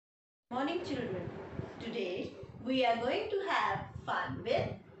Morning children. Today we are going to have fun with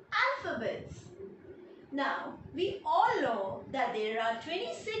alphabets. Now we all know that there are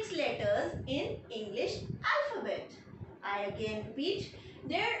 26 letters in English alphabet. I again repeat,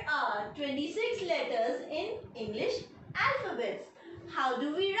 there are 26 letters in English alphabets. How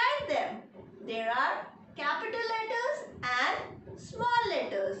do we write them? There are capital letters and small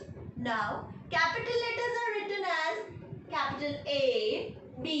letters. Now capital letters are written as capital A,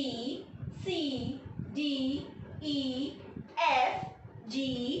 B, C, D, E, F,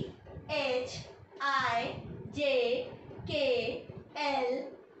 G, H, I, J, K, L,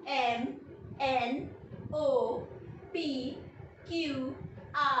 M, N, O, P, Q,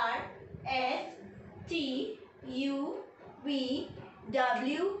 R, S, T, U, V,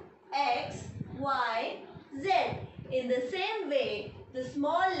 W, X, Y, Z. In the same way, the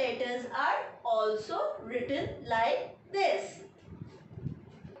small letters are also written like this.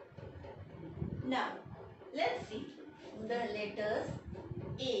 Now, let's see the letters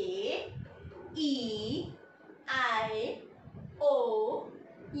A, E, I, O,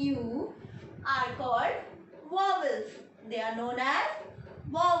 U are called vowels. They are known as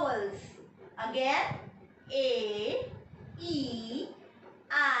vowels. Again, A, E,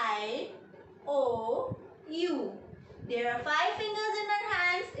 I, O, U. There are 5 fingers in our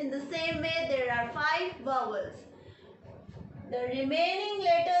hands. In the same way, there are 5 vowels. The remaining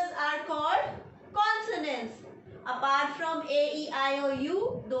letters are called consonants. Apart from A, E, I, O,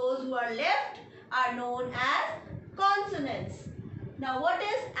 U, those who are left are known as consonants. Now what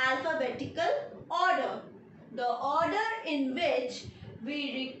is alphabetical order? The order in which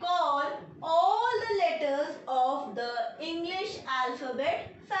we recall all the letters of the English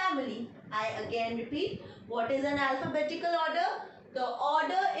alphabet family. I again repeat, what is an alphabetical order? The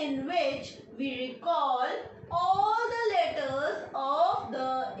order in which we recall all the letters of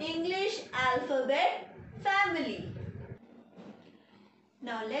the English alphabet family.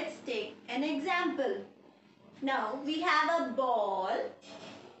 Now let's take an example. Now we have a ball,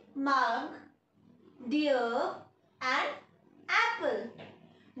 mug, deer and apple.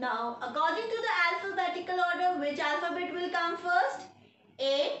 Now according to the alphabetical order, which alphabet will come first?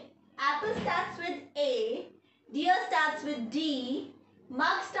 A. Apple starts with A, deer starts with D,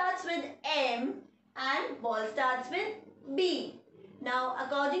 mug starts with M and ball starts with B. Now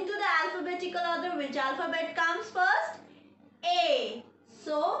according to the alphabetical order, which alphabet comes first? A.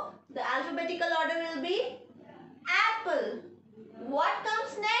 So the alphabetical order will be apple. What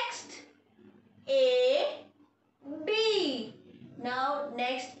comes next? A, B. Now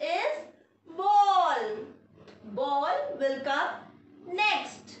next is ball. Ball will come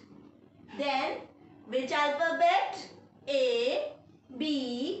next. Then which alphabet? A,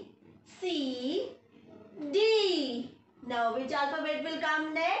 B, C, D. Now which alphabet will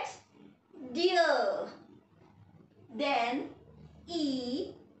come next? Deer. Then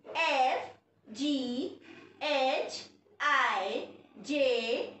E, F, G, H, I,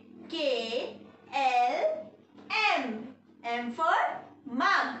 J, K, L, M. M for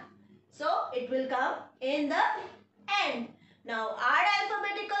mug. So it will come in the end. Now our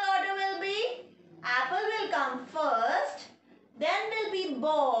alphabetical order will be apple will come first, then will be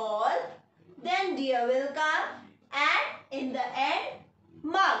ball, then deer will come and in the end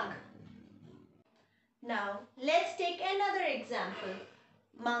mug. Now let's take another example.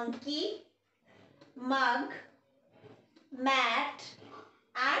 Monkey, mug, mat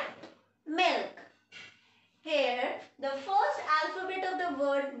and milk. Here the first alphabet of the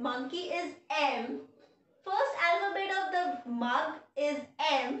word monkey is M. First alphabet of the mug is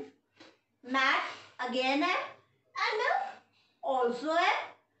M. Mat again M and milk also M.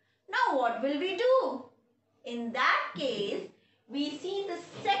 Now what will we do? In that case, we see the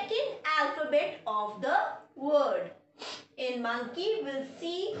second alphabet of the word. In monkey, we'll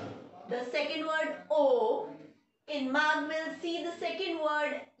see the second word O. In mug, we'll see the second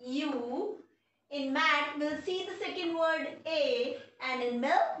word U. In mat, we'll see the second word A. And in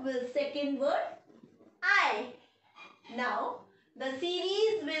milk, we'll second word I. Now, the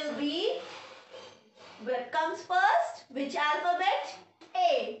series will be, what comes first? Which alphabet?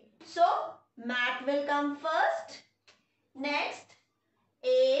 A. So, mat will come first. Next,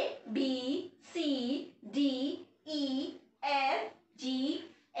 A, B, C, D, E, F, G,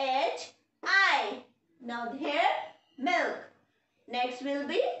 H, I. Now here, milk. Next will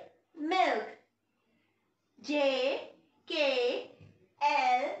be milk. J, K,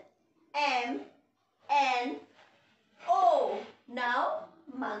 L, M, N, O. Now,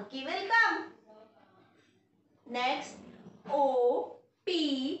 monkey will come. Next, O,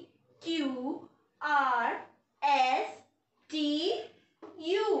 P, Q, R, S, T,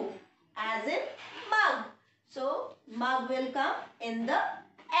 U. as in mug. So mug will come in the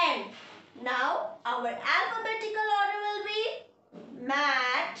end. Now our alphabetical order will be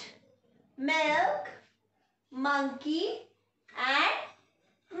mat, milk, monkey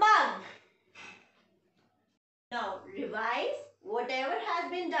and mug. Now revise whatever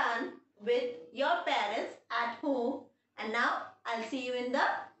has been done with your parents at home, and now I'll see you in the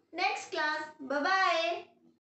next class. Bye-bye.